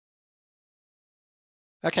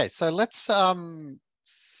Okay, so let's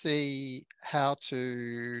see how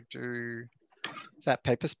to do that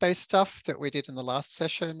Paperspace stuff that we did in the last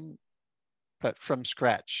session, but from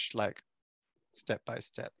scratch, like step by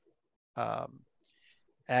step.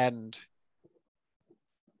 And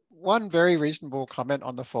one very reasonable comment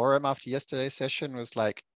on the forum after yesterday's session was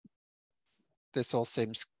like, this all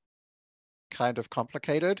seems kind of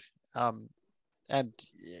complicated. And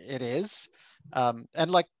it is.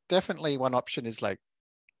 And like, definitely one option is like,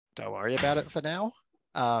 don't worry about it for now.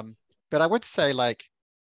 But I would say like,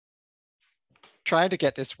 trying to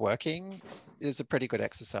get this working is a pretty good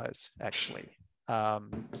exercise, actually.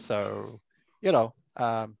 So, you know,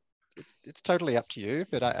 it's totally up to you,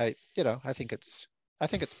 but I think it's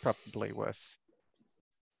probably worth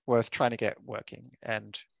trying to get working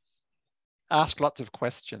and ask lots of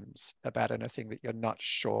questions about anything that you're not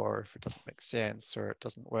sure if it doesn't make sense or it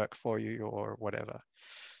doesn't work for you or whatever.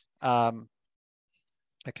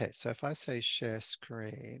 Okay, so if I say share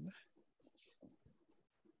screen,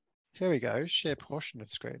 here we go, share portion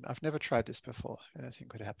of screen. I've never tried this before. Anything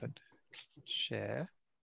could happen. Share,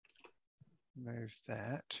 move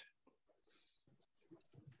that,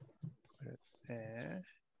 put it there.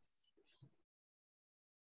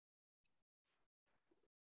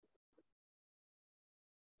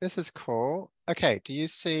 This is cool. Okay, do you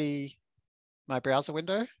see my browser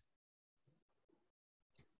window?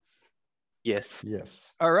 Yes.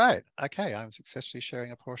 Yes. All right. Okay, I'm successfully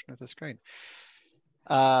sharing a portion of the screen.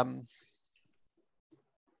 Paperspace.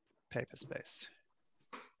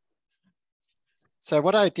 So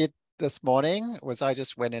what I did this morning was I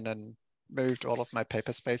just went in and moved all of my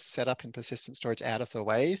Paperspace setup and persistent storage out of the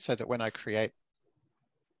way so that when I create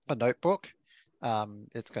a notebook,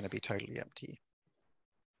 it's going to be totally empty.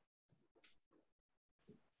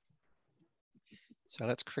 So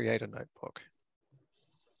let's create a notebook.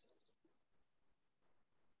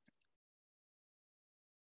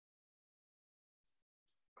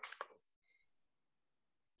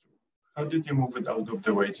 How did you move it out of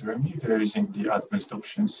the way, Jeremy, if you're using the advanced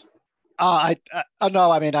options?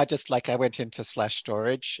 No, I mean, I went into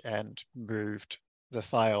 /storage and moved the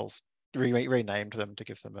files, renamed them to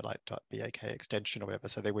give them a like .bak extension or whatever,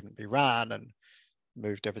 so they wouldn't be run, and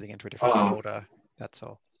moved everything into a different folder. That's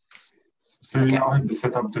all. So you now have the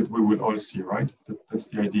setup that we will all see, right? That's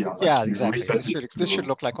the idea. Like yeah, exactly. This should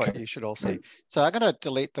look like what you should all see. So I'm going to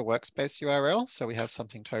delete the workspace URL so we have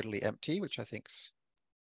something totally empty, which I think's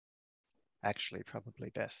actually probably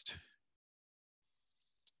best.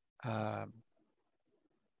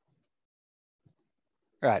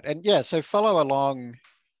 Right, and yeah, so follow along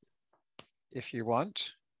if you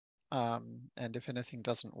want, and if anything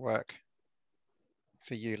doesn't work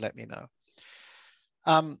for you, let me know.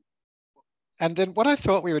 And then what I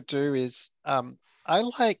thought we would do is, I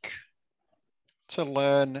like to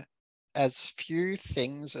learn as few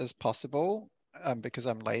things as possible because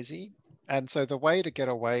I'm lazy. And so the way to get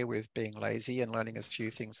away with being lazy and learning as few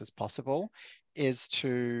things as possible is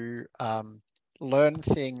to learn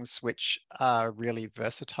things which are really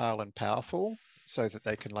versatile and powerful so that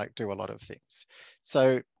they can like do a lot of things.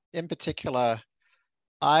 So in particular,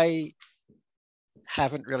 I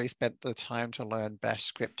haven't really spent the time to learn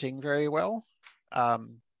bash scripting very well. I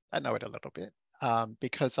know it a little bit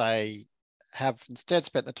because I have instead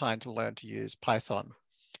spent the time to learn to use Python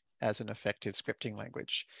as an effective scripting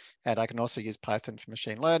language. And I can also use Python for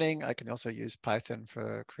machine learning. I can also use Python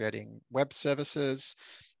for creating web services.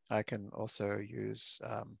 I can also use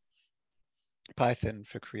Python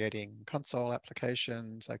for creating console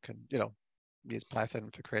applications. I can, use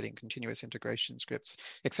Python for creating continuous integration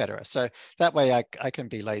scripts, etc. So that way I can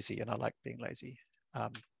be lazy, and I like being lazy.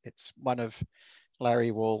 It's one of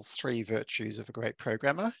Larry Wall's 3 virtues of a great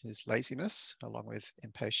programmer is laziness, along with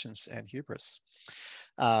impatience and hubris.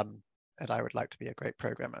 And I would like to be a great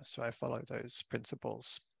programmer, so I follow those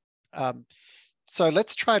principles. So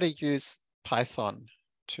let's try to use Python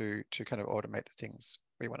to kind of automate the things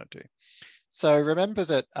we want to do. So remember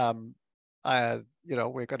that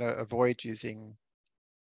we're going to avoid using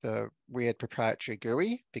the weird proprietary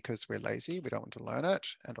GUI because we're lazy. We don't want to learn it,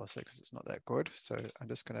 and also because it's not that good. So I'm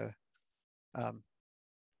just going to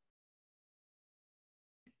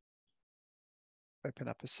open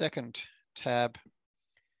up a second tab.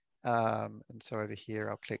 And so over here,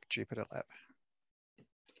 I'll click JupyterLab.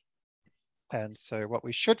 And so what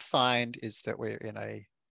we should find is that we're in a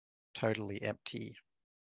totally empty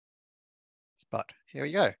spot. Here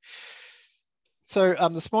we go. So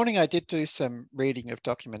this morning I did do some reading of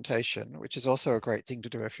documentation, which is also a great thing to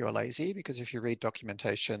do if you're lazy, because if you read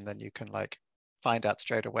documentation, then you can like find out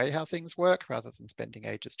straight away how things work rather than spending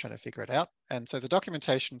ages trying to figure it out. And so the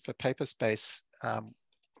documentation for Paperspace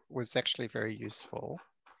was actually very useful,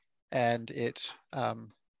 and it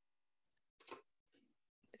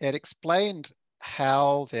explained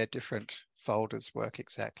how their different folders work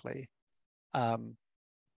exactly.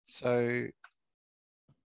 So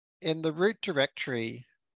in the root directory,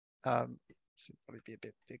 this would probably be a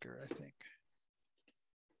bit bigger, I think.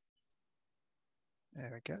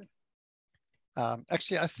 There we go.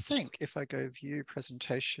 Actually, I think if I go view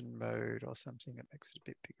presentation mode or something, it makes it a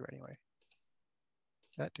bit bigger anyway.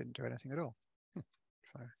 That didn't do anything at all.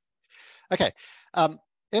 Okay.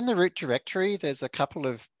 In the root directory, there's a couple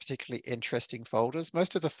of particularly interesting folders.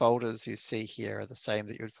 Most of the folders you see here are the same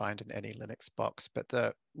that you would find in any Linux box, but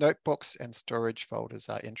the notebooks and storage folders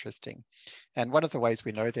are interesting. And one of the ways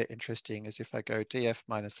we know they're interesting is if I go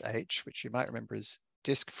df-h, which you might remember is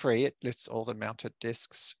disk free, it lists all the mounted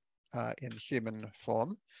disks in human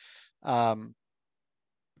form.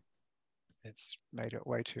 It's made it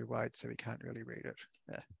way too wide, so we can't really read it.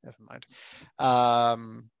 Yeah, never mind.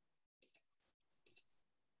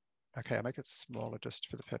 Okay, I'll make it smaller just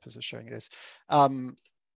for the purpose of showing you this.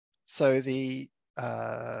 So the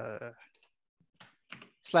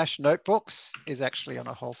slash notebooks is actually on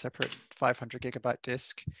a whole separate 500 gigabyte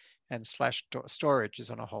disk, and slash storage is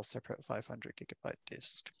on a whole separate 500 gigabyte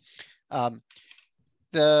disk.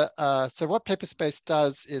 So what Paperspace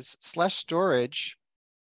does is slash storage,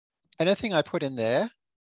 anything I put in there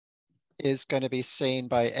is going to be seen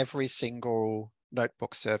by every single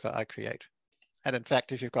notebook server I create. And in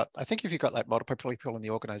fact, if you've got, I think if you've got like multiple people in the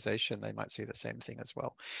organization, they might see the same thing as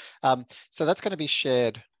well. So that's going to be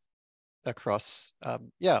shared across,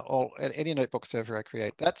 any notebook server I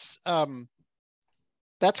create. That's going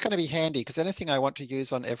to be handy because anything I want to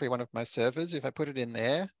use on every one of my servers, if I put it in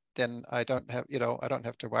there, then I don't have, I don't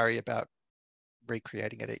have to worry about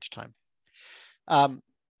recreating it each time.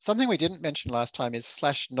 Something we didn't mention last time is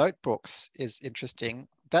slash notebooks is interesting.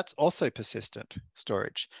 That's also persistent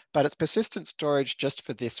storage, but it's persistent storage just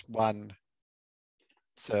for this one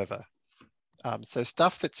server. So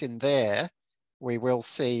stuff that's in there, we will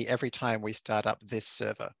see every time we start up this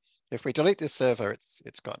server. If we delete this server, it's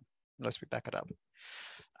gone, unless we back it up.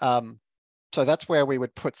 So that's where we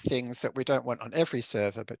would put things that we don't want on every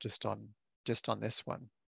server, but just on this one.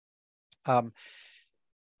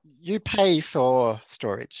 You pay for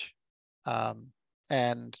storage.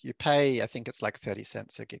 And you pay, I think it's like 30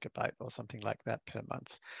 cents a gigabyte or something like that per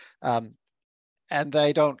month. And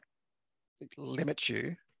they don't limit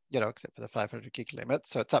you, except for the 500 gig limit.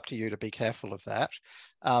 So it's up to you to be careful of that.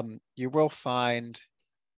 You will find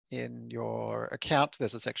in your account,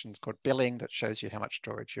 there's a section called billing that shows you how much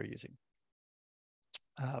storage you're using.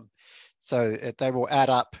 They will add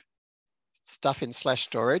up stuff in slash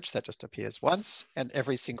storage that just appears once, and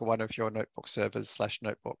every single one of your notebook servers slash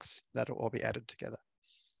notebooks, that'll all be added together.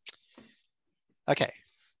 Okay,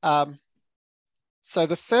 so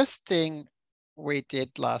the first thing we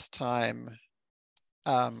did last time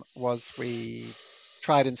was we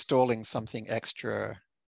tried installing something extra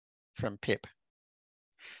from pip.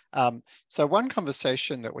 So one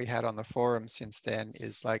conversation that we had on the forum since then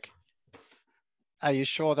is like, are you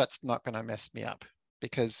sure that's not going to mess me up?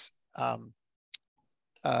 Because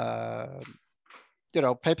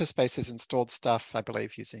Paperspace has installed stuff, I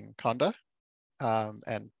believe, using conda,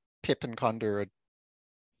 and pip and conda are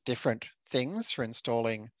different things for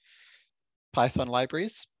installing Python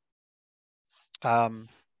libraries.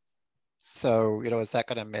 So, is that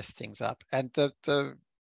going to mess things up? And the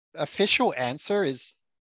official answer is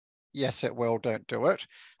yes, it will, don't do it.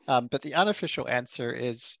 But the unofficial answer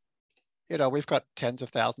is, we've got tens of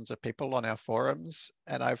thousands of people on our forums,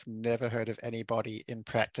 and I've never heard of anybody in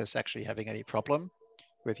practice actually having any problem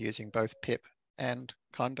with using both pip and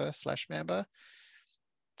conda slash mamba.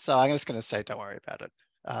 So I'm just going to say, don't worry about it.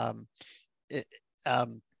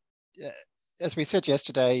 As we said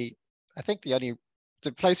yesterday, I think the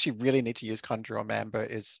place you really need to use conda or mamba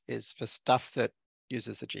is for stuff that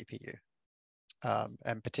uses the GPU,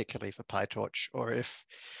 and particularly for PyTorch, or if,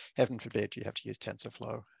 heaven forbid, you have to use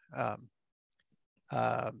TensorFlow.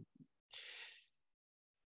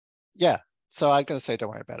 Yeah, so I'm going to say don't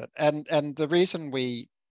worry about it. And the reason we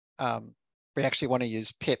actually want to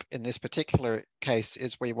use pip in this particular case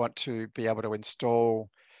is we want to be able to install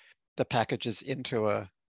the packages into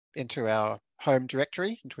our home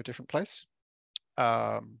directory, into a different place.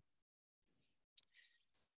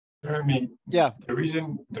 Jeremy, yeah. The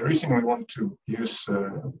reason we want to use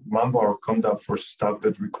Mamba or Conda for stuff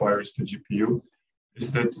that requires the GPU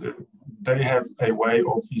is that they have a way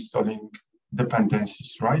of installing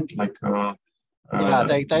dependencies, right? Like yeah,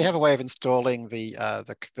 they have a way of installing the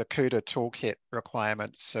CUDA toolkit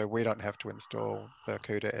requirements, so we don't have to install the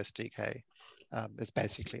CUDA SDK. is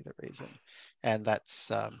basically the reason. And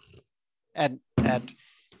that's, and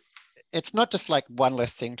it's not just like one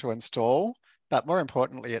less thing to install, but more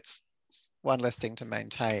importantly, it's one less thing to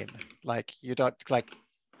maintain. Like you don't, like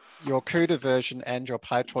your CUDA version and your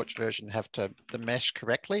PyTorch version have to mesh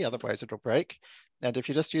correctly, otherwise it'll break. And if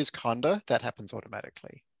you just use conda, that happens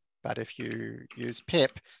automatically. But if you use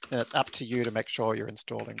pip, then it's up to you to make sure you're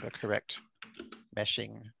installing the correct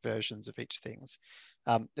meshing versions of each things.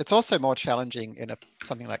 It's also more challenging in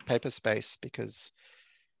something like Paperspace because,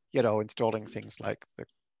 you know, installing things like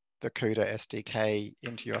the CUDA SDK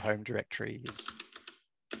into your home directory is,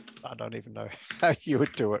 I don't even know how you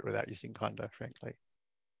would do it without using conda, frankly.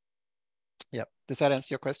 Yep. Does that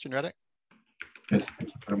answer your question, Radek? Yes, thank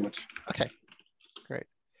you very much. Okay, great.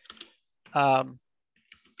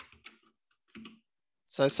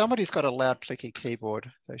 So somebody's got a loud clicky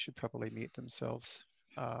keyboard. They should probably mute themselves.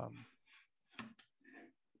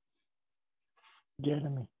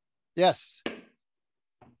 Jeremy. Yes.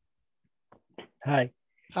 Hi.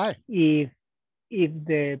 Hi. If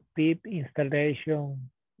the pip installation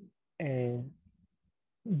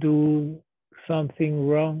do something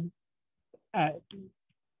wrong,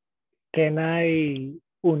 can I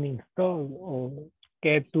uninstall or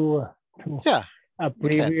get to a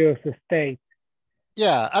previous state?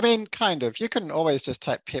 Yeah, I mean, kind of. You can always just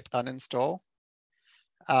type pip uninstall,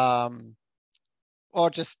 or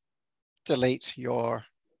just delete your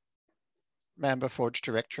Mamba Forge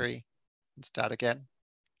directory and start again.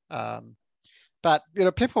 But you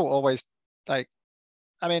know, people always like,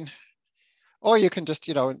 I mean, or you can just,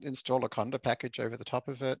 you know, install a conda package over the top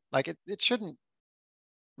of it. Like it shouldn't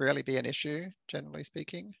really be an issue, generally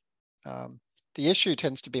speaking. The issue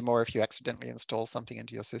tends to be more if you accidentally install something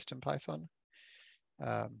into your system Python.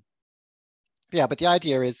 Yeah, but the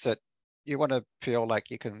idea is that you want to feel like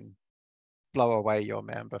you can blow away your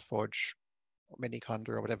Mamba Forge or miniconda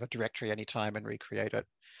or whatever directory anytime and recreate it.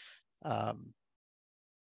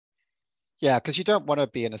 Yeah, because you don't want to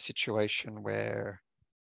be in a situation where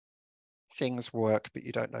things work, but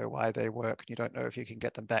you don't know why they work, and you don't know if you can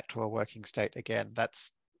get them back to a working state again.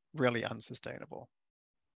 That's really unsustainable.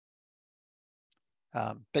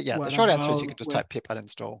 But yeah, the short answer is you can just type pip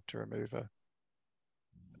uninstall to remove a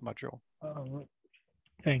module.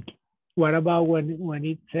 Thank you. What about when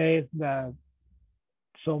it says that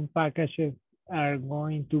some packages are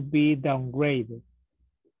going to be downgraded?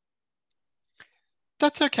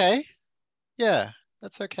 That's okay. Yeah,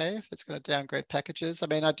 that's okay if it's going to downgrade packages. I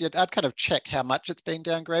mean, I'd kind of check how much it's being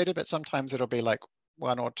downgraded, but sometimes it'll be like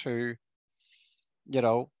 1 or 2, you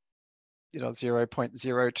know,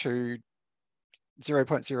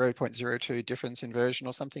 0.02 difference in version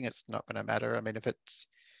or something. It's not going to matter. I mean, if it's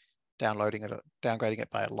downgrading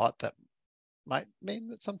it by a lot, that might mean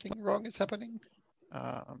that something wrong is happening.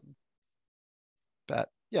 But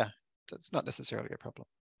yeah, it's not necessarily a problem.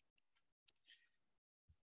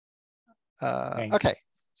 Okay,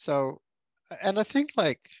 so, and I think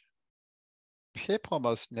like pip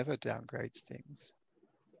almost never downgrades things.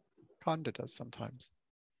 Conda does sometimes.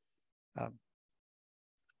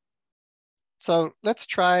 So let's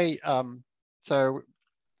try, so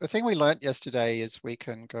the thing we learned yesterday is we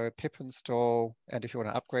can go pip install, and if you want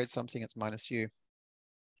to upgrade something, it's -u.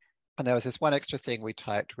 And there was this one extra thing we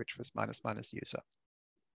typed, which was --user.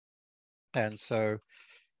 And so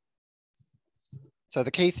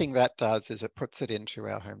the key thing that does is it puts it into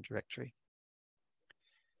our home directory.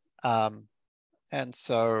 And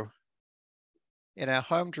so in our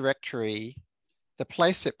home directory, the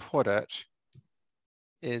place it put it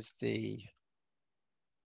is the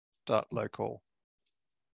 .local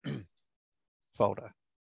folder.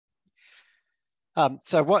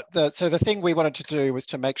 So the thing we wanted to do was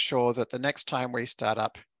to make sure that the next time we start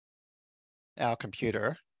up our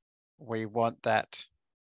computer, we want that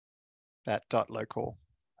 .local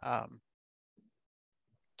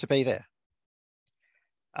to be there.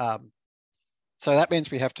 So that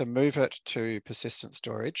means we have to move it to persistent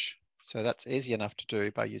storage. So that's easy enough to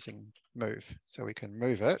do by using move. So we can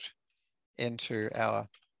move it into our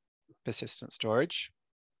persistent storage.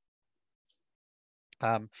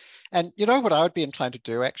 And you know what I would be inclined to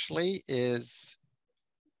do actually is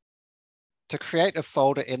to create a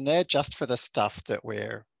folder in there just for the stuff that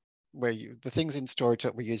the things in storage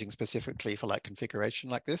that we're using specifically for like configuration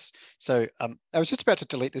like this. So I was just about to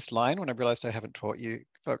delete this line when I realized I haven't taught you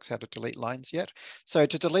folks how to delete lines yet. So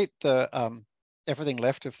to delete the everything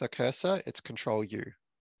left of the cursor, it's Control U.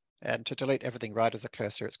 And to delete everything right of the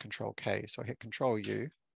cursor, it's Control K. So I hit Control U.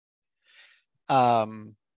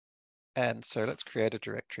 And so let's create a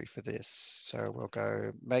directory for this. So we'll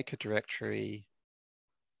go make a directory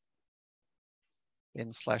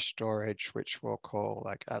in/storage, which we'll call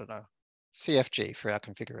like, I don't know, CFG for our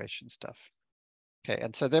configuration stuff. Okay,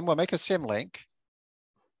 and so then we'll make a symlink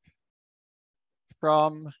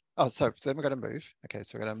from, oh, so then we're going to move. Okay,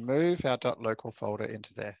 so we're going to move our .local folder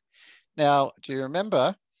into there. Now, do you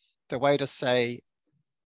remember the way to say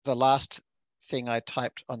the last thing I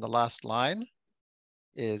typed on the last line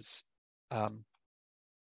is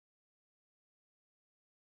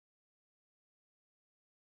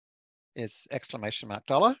exclamation mark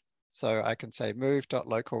 $. So I can say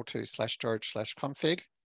move.local to /storage/config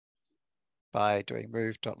by doing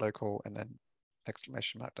move.local and then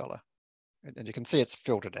exclamation mark $. And you can see it's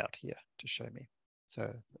filtered out here to show me.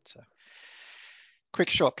 So that's a quick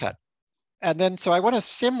shortcut. And then, so I want to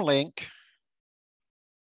symlink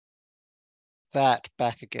that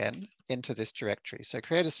back again into this directory. So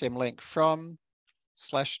create a symlink from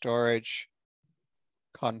 /storage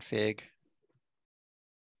config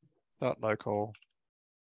 .local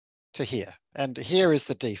to here. And here is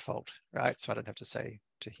the default, right? So I don't have to say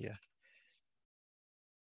to here.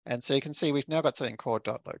 And so you can see we've now got something called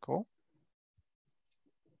 .local.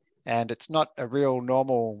 And it's not a real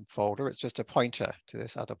normal folder. It's just a pointer to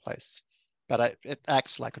this other place. But it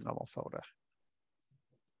acts like a normal folder,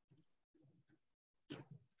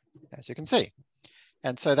 as you can see.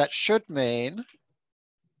 And so that should mean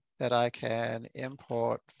that I can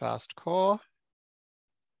import fastcore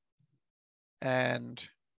and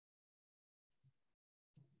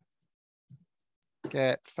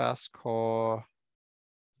get fastcore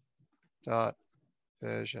dot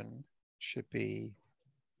version should be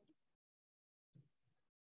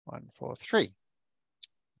 143.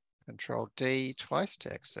 Control D twice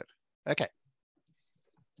to exit. Okay.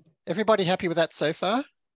 Everybody happy with that so far?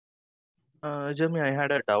 Jeremy, I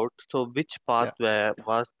had a doubt. So which path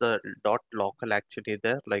was the .local actually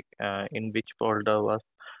there? Like in which folder was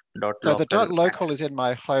 .local? So the .local is in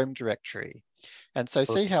my home directory. And so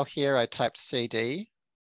see how here I typed CD.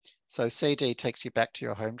 So CD takes you back to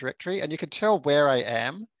your home directory, and you can tell where I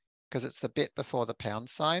am because it's the bit before the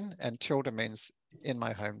 £, and tilde means in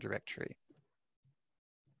my home directory.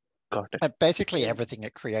 Got it. And basically everything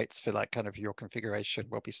it creates for like kind of your configuration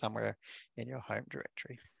will be somewhere in your home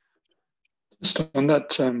directory. Just on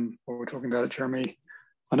that, what we're talking about, Jeremy,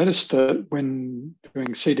 I noticed that when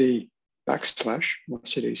doing CD backslash or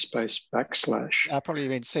CD space backslash. Probably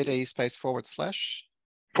mean CD space // forward slash.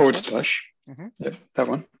 Mm-hmm. Yep, that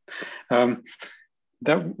one.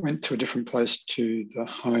 That went to a different place to the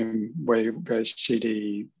home where it goes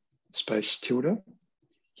CD space tilde.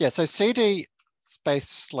 Yeah, so CD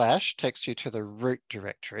space / takes you to the root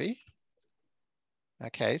directory.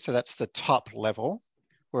 Okay, so that's the top level,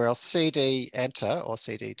 whereas CD enter or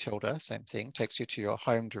CD tilde, same thing, takes you to your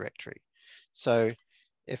home directory. So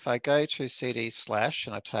if I go to CD /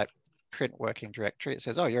 and I type print working directory, it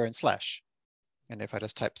says, oh, you're in /. And if I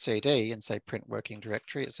just type CD and say print working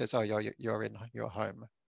directory, it says, oh, you're in your home.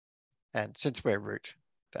 And since we're root,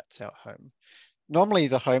 that's our home. Normally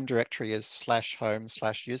the home directory is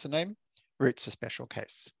 /home/username. Root's a special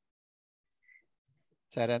case.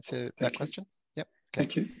 Does that answer that question? Yep. Okay.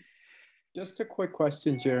 Thank you. Just a quick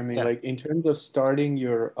question, Jeremy. Yeah. Like in terms of starting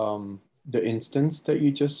your the instance that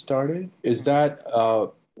you just started, is that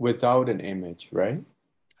without an image, right?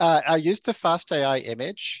 I used the FastAI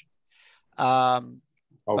image, Okay.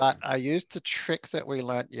 but I used the trick that we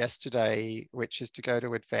learned yesterday, which is to go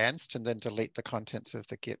to advanced and then delete the contents of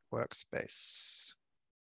the Git workspace.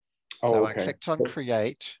 So I clicked on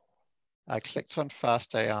create. I clicked on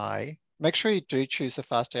FastAI. Make sure you do choose the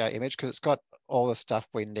FastAI image because it's got all the stuff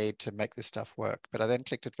we need to make this stuff work. But I then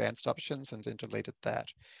clicked advanced options and then deleted that.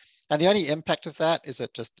 And the only impact of that is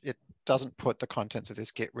it doesn't put the contents of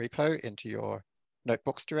this Git repo into your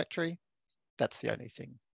notebooks directory. That's the only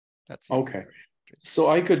thing. That's the okay. So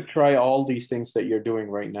I could try all these things that you're doing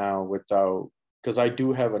right now without, because I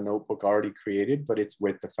do have a notebook already created, but it's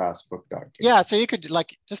with the fastbook.git. Yeah, so you could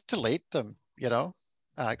like just delete them, you know.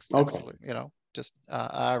 Okay. You know, just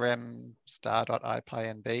rm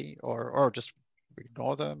star.ipynb or just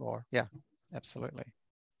ignore them or yeah, absolutely.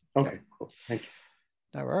 Okay, yeah. Cool. Thank you.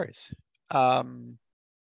 No worries. Jeremy,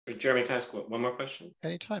 can I ask one more question?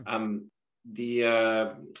 Anytime.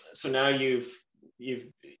 So now you've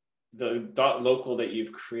the .local that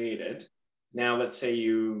you've created. Now let's say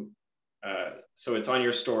so it's on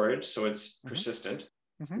your storage, so it's persistent.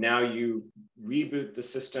 Now you reboot the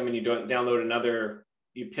system and you don't download another,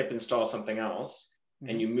 you pip install something else,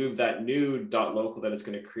 and you move that new .local that it's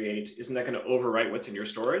going to create. Isn't that going to overwrite what's in your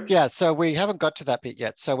storage? Yeah, so we haven't got to that bit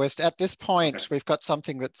yet. So we're at this point, we've got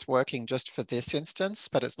something that's working just for this instance,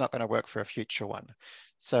 but it's not going to work for a future one.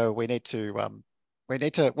 So we need to,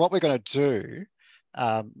 what we're going to do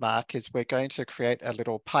Mark, is we're going to create a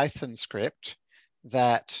little Python script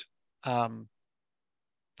that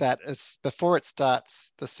that is before it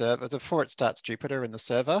starts the server, before it starts Jupyter in the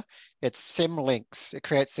server, it symlinks, it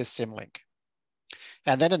creates this symlink.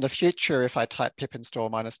 And then in the future, if I type pip install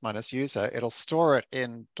 -- user, it'll store it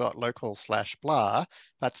in .local/blah,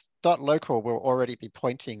 but .local will already be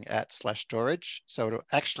pointing at /storage. So it'll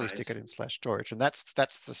actually stick it in /storage. And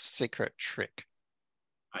that's the secret trick.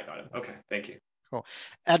 I got it. Okay, thank you. Cool.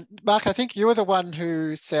 And Mark, I think you were the one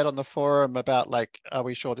who said on the forum about like, are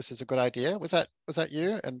we sure this is a good idea? Was that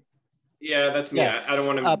you? And yeah, that's me. Yeah. I don't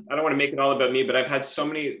want to make it all about me, but I've had so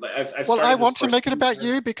many. I've well, I want to this make it about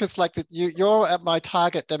you because like you're at my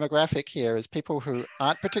target demographic here is people who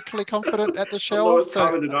aren't particularly confident at the the shell. lowest So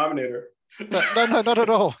common denominator. no, not at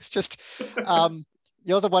all. It's just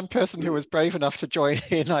you're the one person who was brave enough to join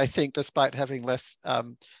in, I think, despite having less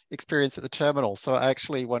experience at the terminal. So I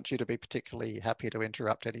actually want you to be particularly happy to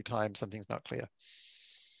interrupt anytime something's not clear.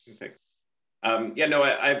 Okay. Yeah, no,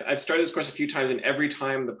 I've started this course a few times, and every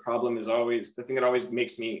time the problem is always, the thing that always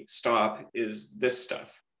makes me stop is this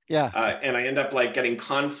stuff. Yeah. And I end up like getting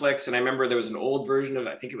conflicts. And I remember there was an old version of,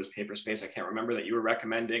 I think it was Paperspace, I can't remember, that you were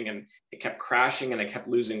recommending, and it kept crashing and I kept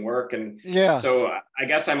losing work. And yeah. So I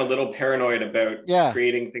guess I'm a little paranoid about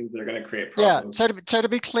creating things that are going to create problems. Yeah, so to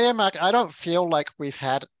be clear, Mark, I don't feel like we've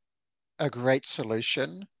had a great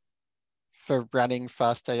solution for running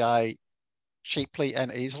FastAI cheaply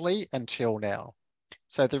and easily until now.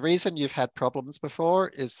 So the reason you've had problems before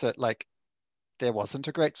is that like there wasn't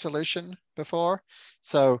a great solution before.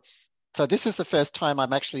 So this is the first time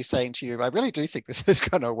I'm actually saying to you, I really do think this is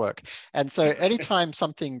going to work. And so anytime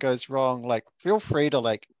something goes wrong, like feel free to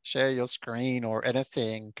like share your screen or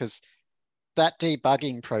anything, because that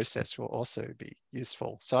debugging process will also be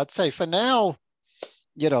useful. So I'd say for now,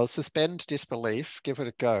 suspend disbelief, give it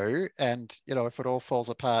a go. And, if it all falls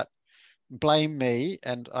apart, blame me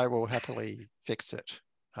and I will happily fix it.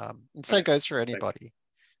 And same goes for anybody.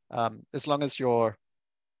 As long as you're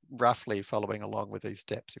roughly following along with these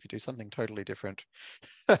steps. If you do something totally different,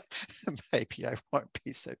 maybe I won't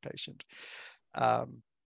be so patient.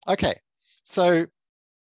 Okay, so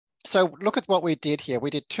look at what we did here. We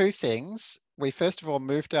did two things. We first of all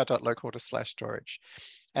moved our .local to /storage,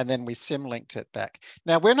 and then we symlinked it back.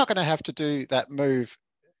 Now we're not going to have to do that move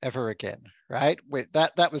ever again, right?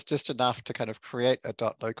 That was just enough to kind of create a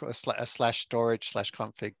 .local, a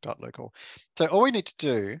 /storage/config.local. So all we need to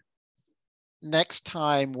do next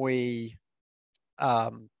time we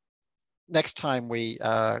create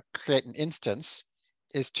an instance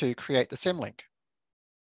is to create the symlink,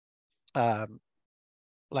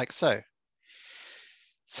 like so.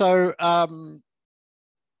 So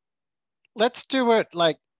let's do it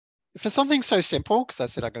like for something so simple, because I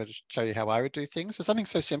said I'm going to show you how I would do things. For something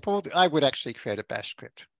so simple, I would actually create a bash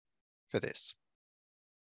script for this.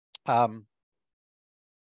 And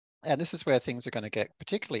this is where things are going to get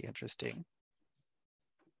particularly interesting,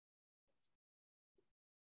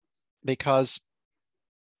 because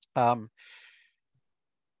well,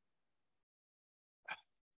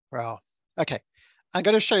 okay, I'm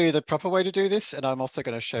going to show you the proper way to do this, and I'm also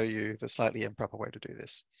going to show you the slightly improper way to do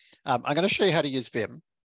this. I'm going to show you how to use Vim,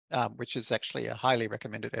 which is actually a highly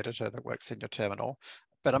recommended editor that works in your terminal.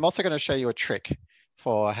 But I'm also going to show you a trick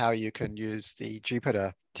for how you can use the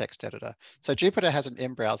Jupyter text editor. So Jupyter has an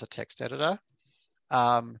in-browser text editor,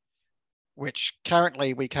 which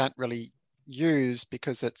currently we can't really use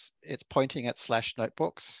because it's pointing at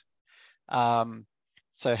 /notebooks.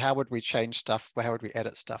 So how would we change stuff? How would we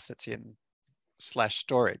edit stuff that's in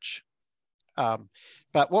 /storage?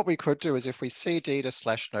 But what we could do is if we cd to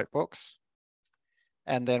 /notebooks,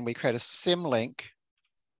 and then we create a symlink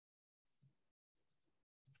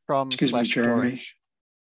from /storage.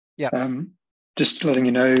 Yeah. Just letting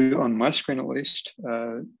you know, on my screen at least,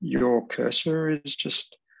 your cursor is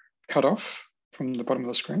just cut off from the bottom of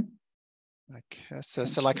the screen. Okay, so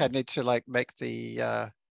like I need to like make the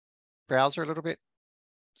browser a little bit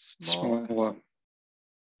smaller.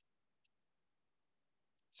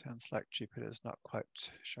 Sounds like Jupyter's not quite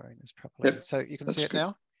showing this properly. Yep, so you can see it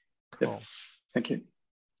now? Cool. Yep. Thank you.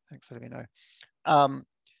 Thanks for letting me know.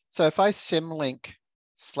 So if I symlink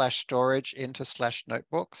 /storage into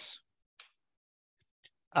 /notebooks,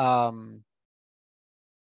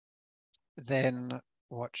 then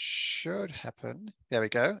what should happen, there we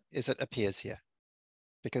go, is it appears here,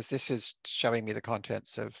 because this is showing me the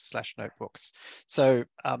contents of /notebooks. So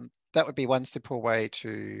that would be one simple way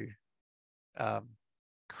to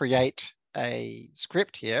create a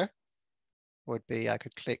script here. Would be I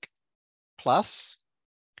could click plus,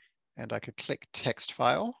 and I could click text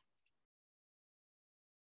file.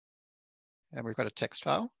 and we've got a text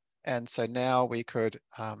file. And so now we could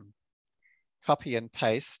copy and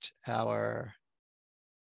paste our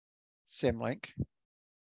Symlink.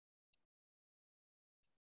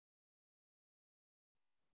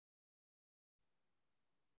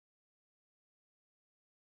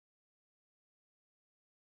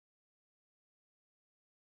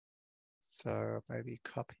 So maybe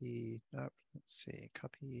copy, nope, let's see,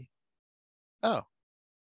 copy. Oh,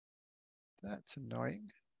 that's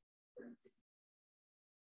annoying.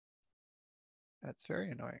 That's very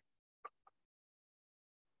annoying.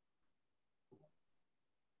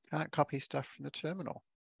 Can't copy stuff from the terminal.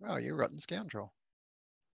 Oh, you rotten scoundrel.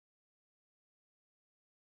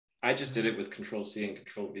 I just did it with Control-C and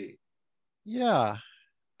Control-V. Yeah,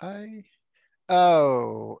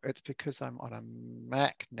 oh, it's because I'm on a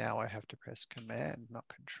Mac now. I have to press Command, not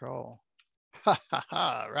Control. Ha ha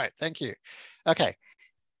ha, right, thank you. Okay,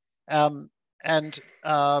 you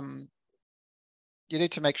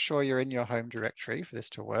need to make sure you're in your home directory for this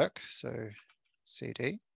to work. So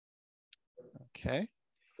CD, okay.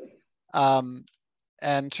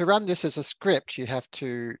 And to run this as a script, you have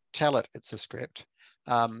to tell it it's a script.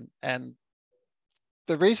 And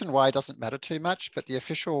the reason why doesn't matter too much, but the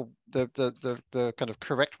official, the kind of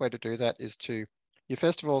correct way to do that is to, you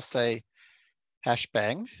first of all say hash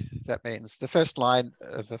bang. That means the first line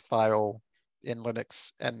of a file in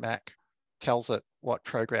Linux and Mac tells it what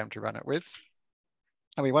program to run it with.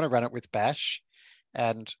 And we want to run it with bash.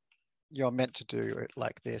 And you're meant to do it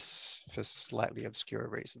like this for slightly obscure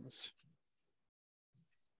reasons.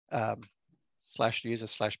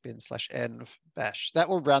 /user/bin/env bash. That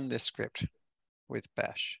will run this script with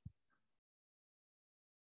bash.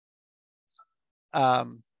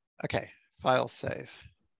 Okay, file save.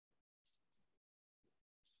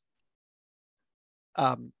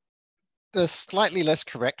 The slightly less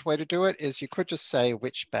correct way to do it is you could just say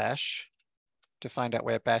which bash to find out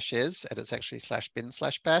where bash is, and it's actually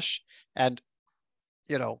 /bin/bash. And,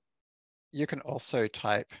 you know, you can also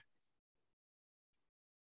type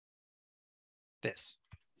this.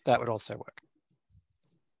 That would also work.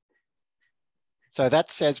 So that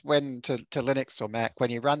says when to Linux or Mac, when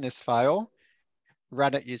you run this file,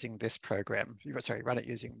 run it using this program. Sorry, run it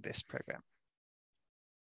using this program.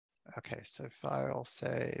 Okay, so file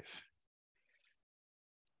save.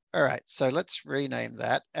 All right, so let's rename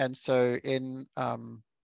that. And so in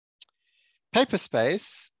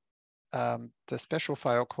Paperspace, the special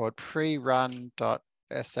file called pre-run.sh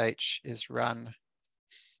is run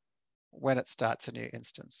when it starts a new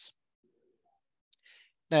instance.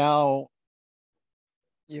 Now,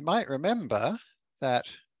 you might remember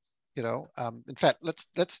that, you know, in fact,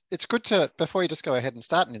 it's good to, before you just go ahead and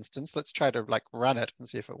start an instance, let's try to like run it and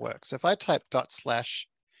see if it works. So if I type /pre-run.sh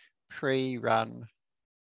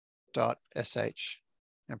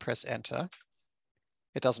and press enter,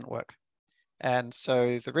 it doesn't work. And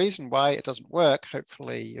so the reason why it doesn't work,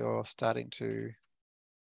 hopefully you're starting to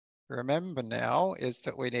remember now, is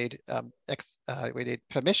that we need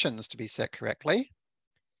permissions to be set correctly.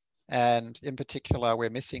 And in particular, we're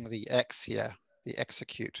missing the X here, the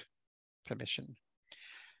execute permission.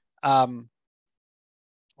 And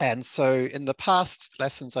so in the past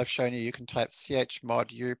lessons I've shown you, you can type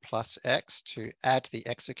chmod u + x to add the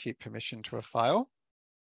execute permission to a file,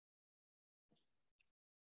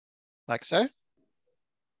 like so.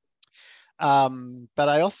 But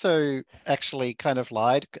I also actually kind of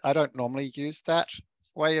lied. I don't normally use that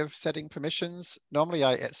way of setting permissions. Normally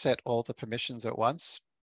I set all the permissions at once.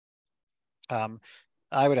 I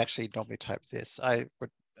would actually normally type this. I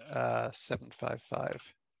would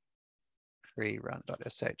 755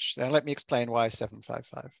 pre-run.sh. Now let me explain why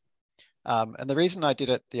 755. And the reason I did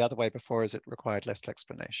it the other way before is it required less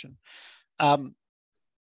explanation.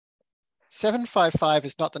 755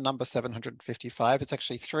 is not the number 755. It's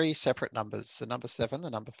actually three separate numbers, the number 7, the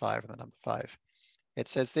number 5, and the number 5. It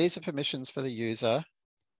says these are permissions for the user,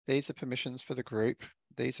 these are permissions for the group,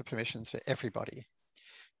 these are permissions for everybody.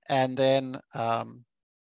 And then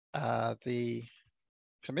the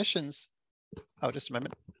permissions, oh, just a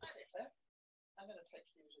moment. I'm going to take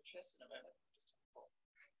you to chess in a moment.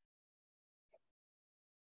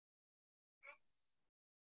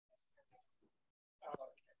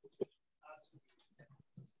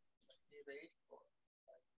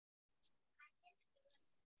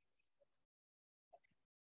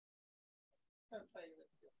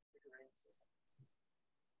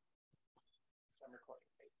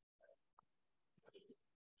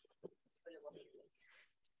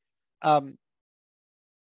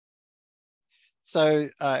 So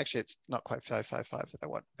actually, it's not quite 555 that I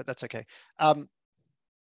want, but that's okay.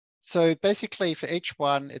 So basically for each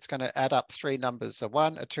one, it's going to add up 3 numbers, a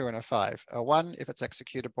 1, a 2, and a 5. A 1 if it's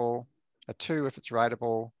executable, a 2 if it's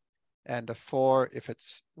writable, and a 4 if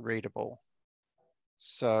it's readable.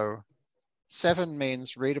 So 7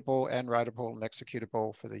 means readable and writable and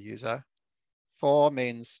executable for the user. 4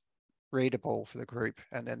 means readable for the group,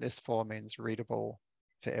 and then this 4 means readable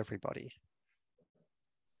for everybody.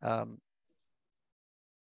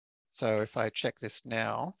 So if I check this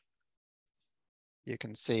now, you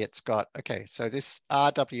can see it's got, okay, so this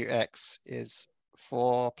RWX is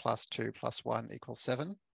 4 plus 2 plus 1 equals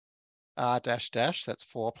 7. R dash dash, that's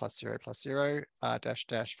 4 plus 0 plus 0. R dash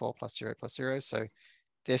dash, 4 plus 0 plus 0. So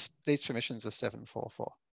these permissions are 7, 4,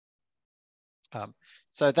 4.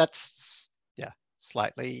 So that's, yeah,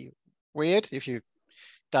 slightly weird. If you've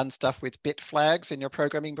done stuff with bit flags in your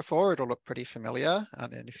programming before, it'll look pretty familiar.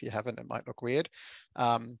 And if you haven't, it might look weird.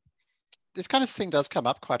 This kind of thing does come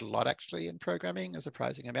up quite a lot actually in programming, a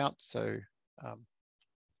surprising amount. So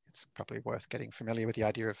it's probably worth getting familiar with the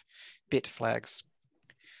idea of bit flags.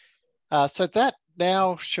 So that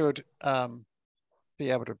now should be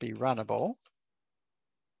able to be runnable.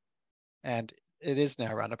 And it is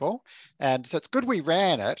now runnable. And so it's good we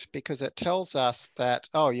ran it because it tells us that,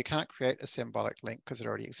 oh, you can't create a symbolic link because it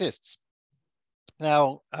already exists.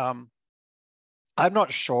 Now, I'm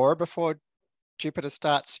not sure before Jupyter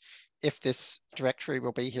starts if this directory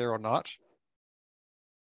will be here or not.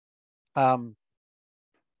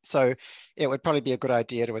 So it would probably be a good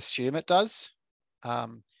idea to assume it does.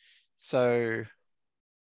 So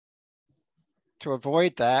to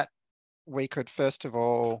avoid that, we could first of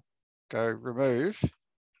all go remove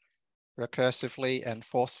recursively and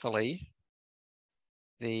forcefully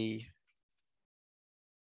the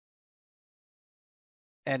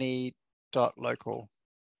any .local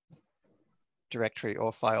directory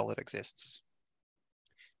or file that exists.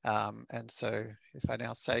 And so if I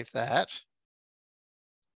now save that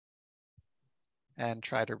and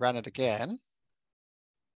try to run it again,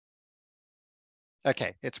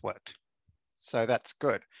 okay, it's worked. So that's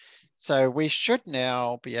good. So we should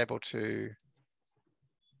now be able to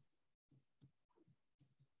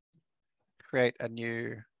create a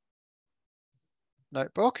new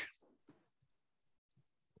notebook.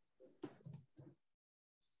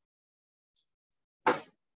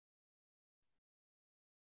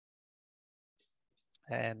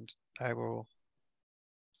 And I'm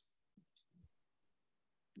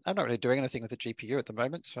not really doing anything with the GPU at the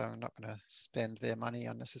moment, so I'm not going to spend their money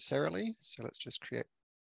unnecessarily. So let's just create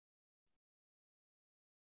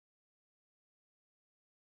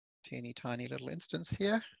a teeny tiny little instance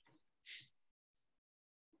here.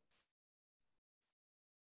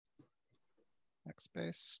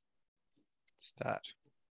 Backspace, start.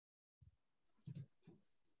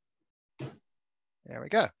 There we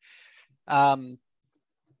go.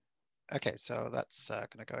 Okay, so that's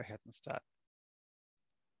going to go ahead and start.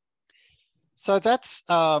 So that's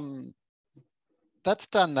done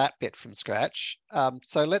that bit from scratch.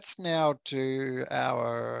 So let's now do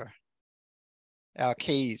our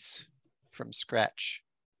keys from scratch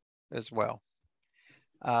as well.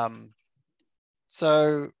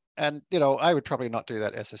 And you know, I would probably not do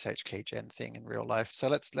that SSH keygen thing in real life. So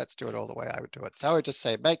let's do it all the way I would do it. So I would just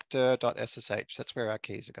say make dir.sh. That's where our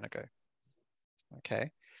keys are going to go.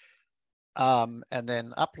 Okay. And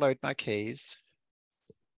then upload my keys.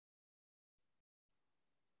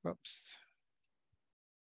 Whoops.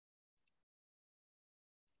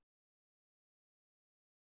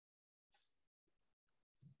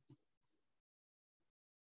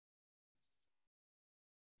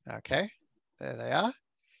 Okay, there they are.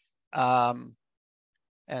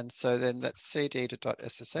 And so then let's cd to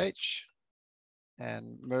 .ssh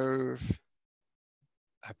and move.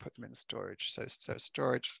 I put them in storage. So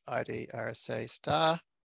storage ID RSA star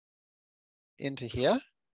into here.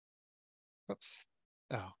 Whoops.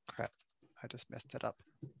 Oh, crap. I just messed that up.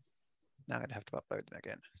 Now I'm going to have to upload them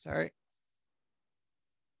again. Sorry.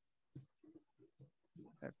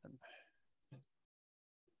 Open.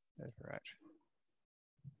 Overwrite.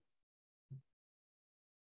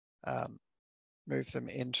 Move them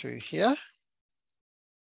into here.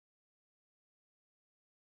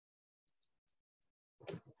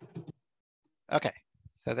 Okay,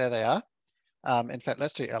 so there they are. In fact,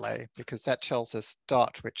 let's do LA because that tells us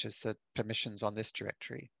dot, which is the permissions on this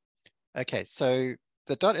directory. Okay, so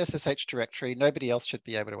the .ssh directory, nobody else should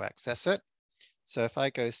be able to access it. So if I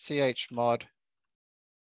go chmod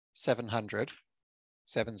 700,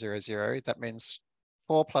 that means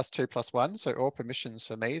 4 plus 2 plus 1. So all permissions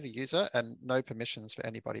for me, the user, and no permissions for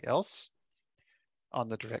anybody else on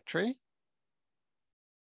the directory.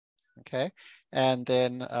 Okay, and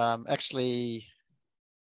then actually,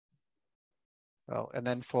 Well, and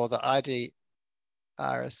then for the ID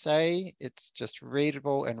RSA, it's just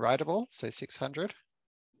readable and writable, so 600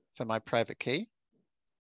 for my private key.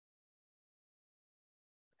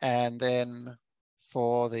 And then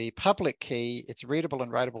for the public key, it's readable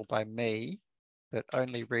and writable by me, but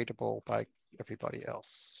only readable by everybody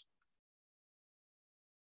else.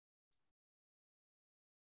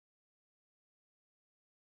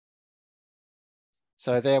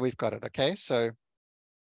 So there we've got it, okay? So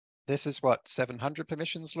this is what 700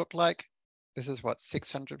 permissions look like. This is what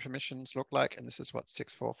 600 permissions look like. And this is what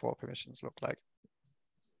 644 permissions look like.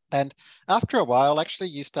 And after a while, actually,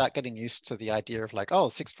 you start getting used to the idea of like, oh,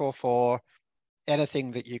 644,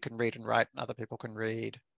 anything that you can read and write and other people can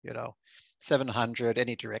read, you know, 700,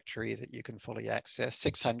 any directory that you can fully access,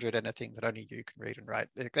 600, anything that only you can read and write.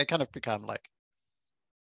 They kind of become like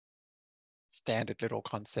standard little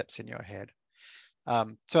concepts in your head.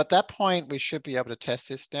 So at that point, we should be able to test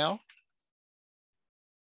this now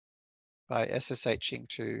by SSHing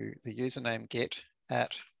to the username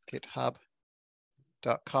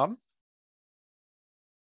git@github.com.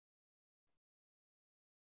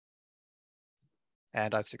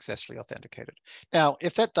 And I've successfully authenticated. Now,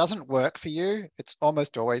 if that doesn't work for you, it's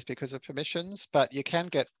almost always because of permissions, but you can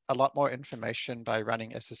get a lot more information by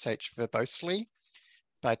running SSH verbosely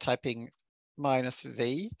by typing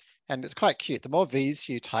 -v, and it's quite cute. The more V's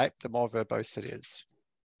you type, the more verbose it is.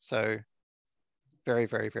 So very,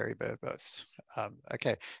 very, very verbose.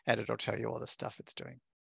 Okay, and it'll tell you all the stuff it's doing.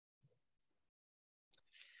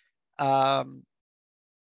 And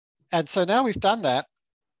so now we've done that,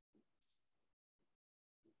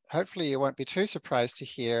 hopefully you won't be too surprised to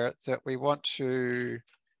hear that we want to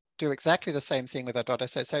do exactly the same thing with our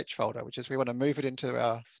 .ssh folder, which is we want to move it into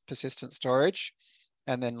our persistent storage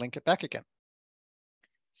and then link it back again.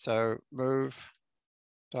 So move.ssh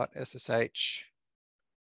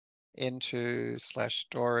into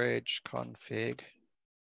 /storage config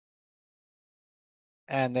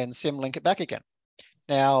and then symlink it back again.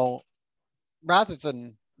 Now, rather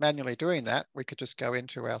than manually doing that, we could just go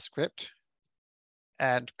into our script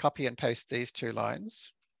and copy and paste these two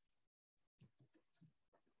lines.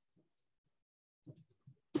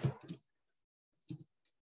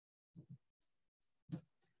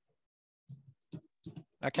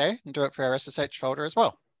 Okay, and do it for our SSH folder as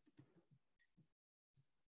well.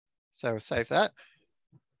 So save that.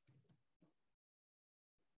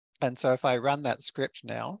 And so if I run that script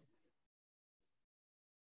now,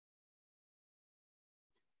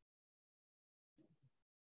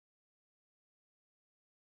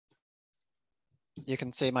 you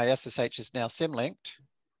can see my SSH is now symlinked.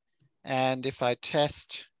 And if I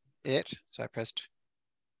test it, so I pressed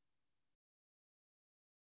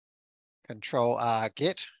Control R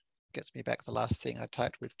git, gets me back the last thing I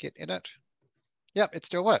typed with git in it. Yep, it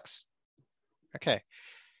still works. Okay.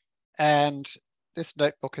 And this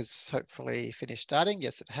notebook has hopefully finished starting.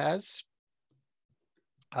 Yes, it has.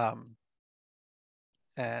 And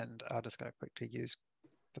I'm just going to quickly use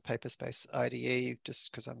the Paperspace IDE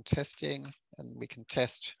just because I'm testing, and we can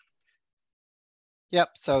test.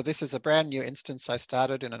 Yep, so this is a brand new instance I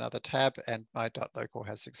started in another tab, and my .local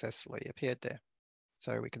has successfully appeared there.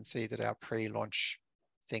 So we can see that our pre-launch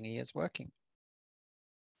thingy is working.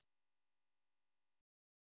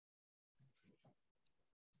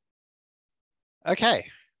 Okay,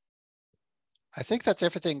 I think that's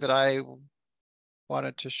everything that I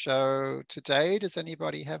wanted to show today. Does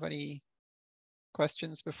anybody have any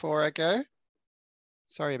questions before I go?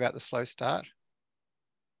 Sorry about the slow start.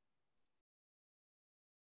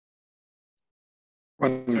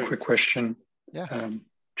 One quick question. Yeah.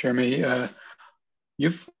 Jeremy,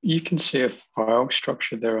 you can see a file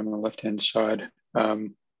structure there on the left-hand side.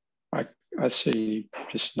 I see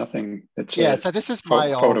just nothing. It's yeah, so this is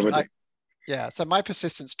my old, yeah, so my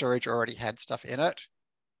persistent storage already had stuff in it.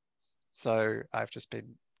 So I've just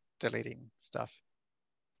been deleting stuff.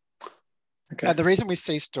 Okay. And the reason we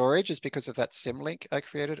see storage is because of that symlink I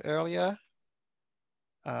created earlier.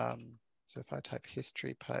 So if I type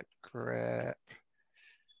history pipe grep,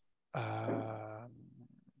 LN.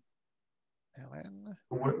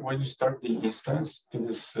 When you start the instance, it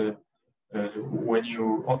is when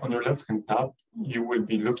you on your left-hand tab, you will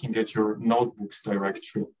be looking at your notebooks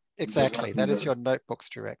directory. Exactly, that is your notebooks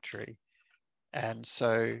directory. And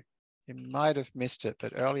so you might have missed it,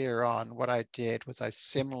 but earlier on, what I did was I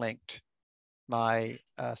symlinked my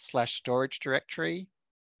 /storage directory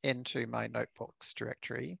into my notebooks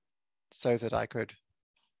directory so that I could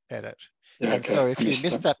edit. Yeah, and okay. So if you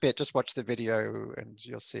missed that bit, just watch the video and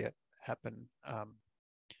you'll see it happen.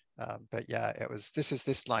 But yeah, this is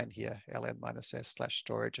this line here, ln-s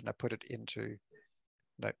 /storage, and I put it into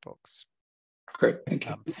notebooks. Great, thank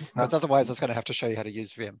you. Because otherwise I was going to have to show you how to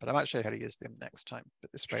use Vim, but I might show you how to use Vim next time.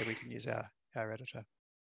 But this way we can use our editor.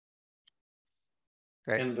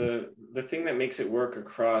 Great. And the thing that makes it work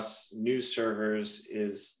across news servers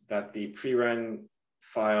is that the pre-run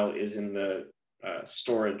file is in the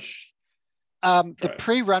storage. The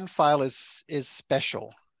pre-run file is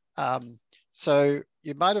special. So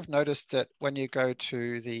you might have noticed that when you go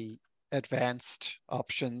to the advanced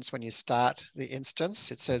options, when you start the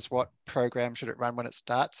instance, it says what program should it run when it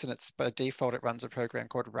starts, and it's by default it runs a program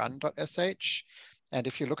called run.sh. And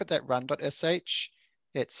if you look at that run.sh,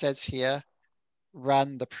 it says here,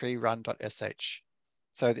 run the pre-run.sh.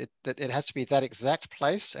 So it has to be that exact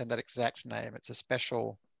place and that exact name. It's a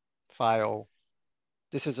special file.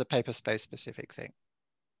 This is a Paperspace specific thing.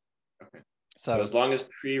 Okay. So as long as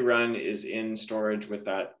pre-run is in storage with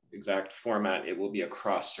that exact format, it will be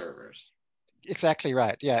across servers. Exactly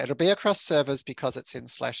right. Yeah, it'll be across servers because it's in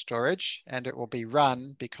 /storage, and it will be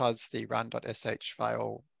run because the run.sh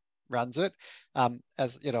file runs it.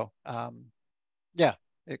 As you know, yeah,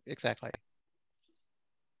 exactly.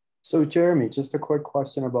 So Jeremy, just a quick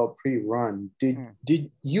question about pre-run.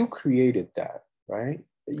 Did you created that, right?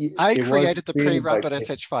 I created the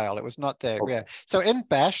pre-run.sh file. It was not there. Okay. Yeah. So in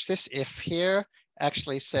Bash, this if here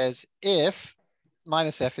actually says if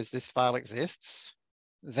 -f is this file exists,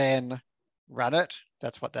 then run it.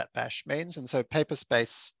 That's what that Bash means. And so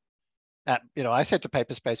Paperspace, I said to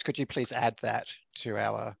Paperspace, could you please add that to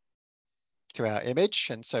our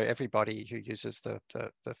image? And so everybody who uses the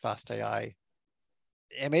FastAI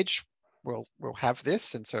image will have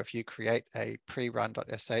this. And so if you create a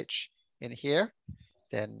pre-run.sh in here,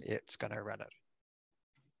 then it's going to run it.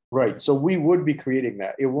 Right. So we would be creating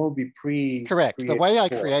that. It won't be Correct. The way I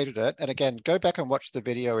created it, and again, go back and watch the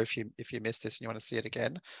video if you missed this and you want to see it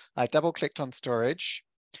again. I double-clicked on storage,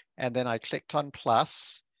 and then I clicked on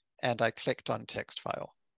plus, and I clicked on text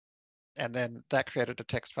file. And then that created a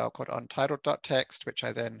text file called untitled.txt, which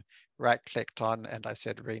I then right-clicked on, and I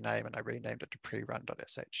said rename, and I renamed it to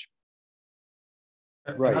pre-run.sh.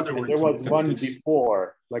 Right. And there was one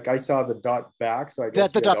before, like I saw the dot back, so I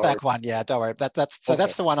guess the dot back one, yeah, don't worry. That's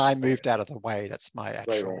the one I moved out of the way. That's my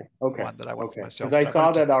actual one that I want for myself. Because I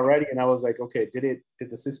saw that already, and I was like, okay, did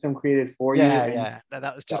the system create it for you? Yeah. No,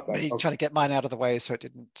 that was just me trying to get mine out of the way so it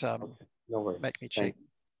didn't make me cheat.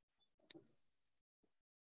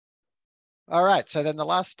 All right, so then the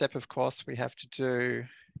last step, of course, we have to do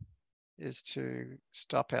is to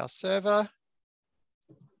stop our server.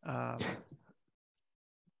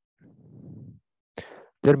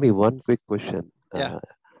 Jeremy, one quick question. Yeah.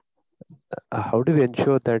 How do we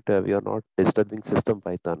ensure that we are not disturbing system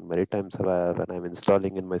Python? Many times when I'm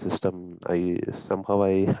installing in my system, I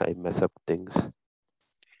mess up things.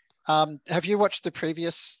 Have you watched the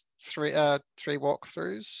previous three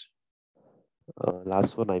walkthroughs?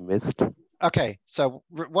 Last one I missed. Okay, so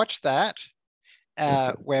watch that.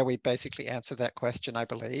 Where we basically answer that question, I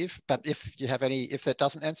believe. But if you have if that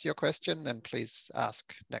doesn't answer your question, then please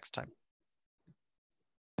ask next time.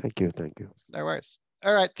 Thank you. No worries.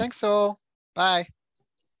 All right, thanks all. Bye.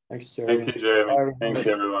 Thanks, Jeremy. Thank you, Jeremy. Thank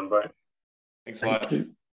you, everyone. Bye. Thanks a lot. Thank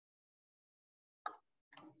you.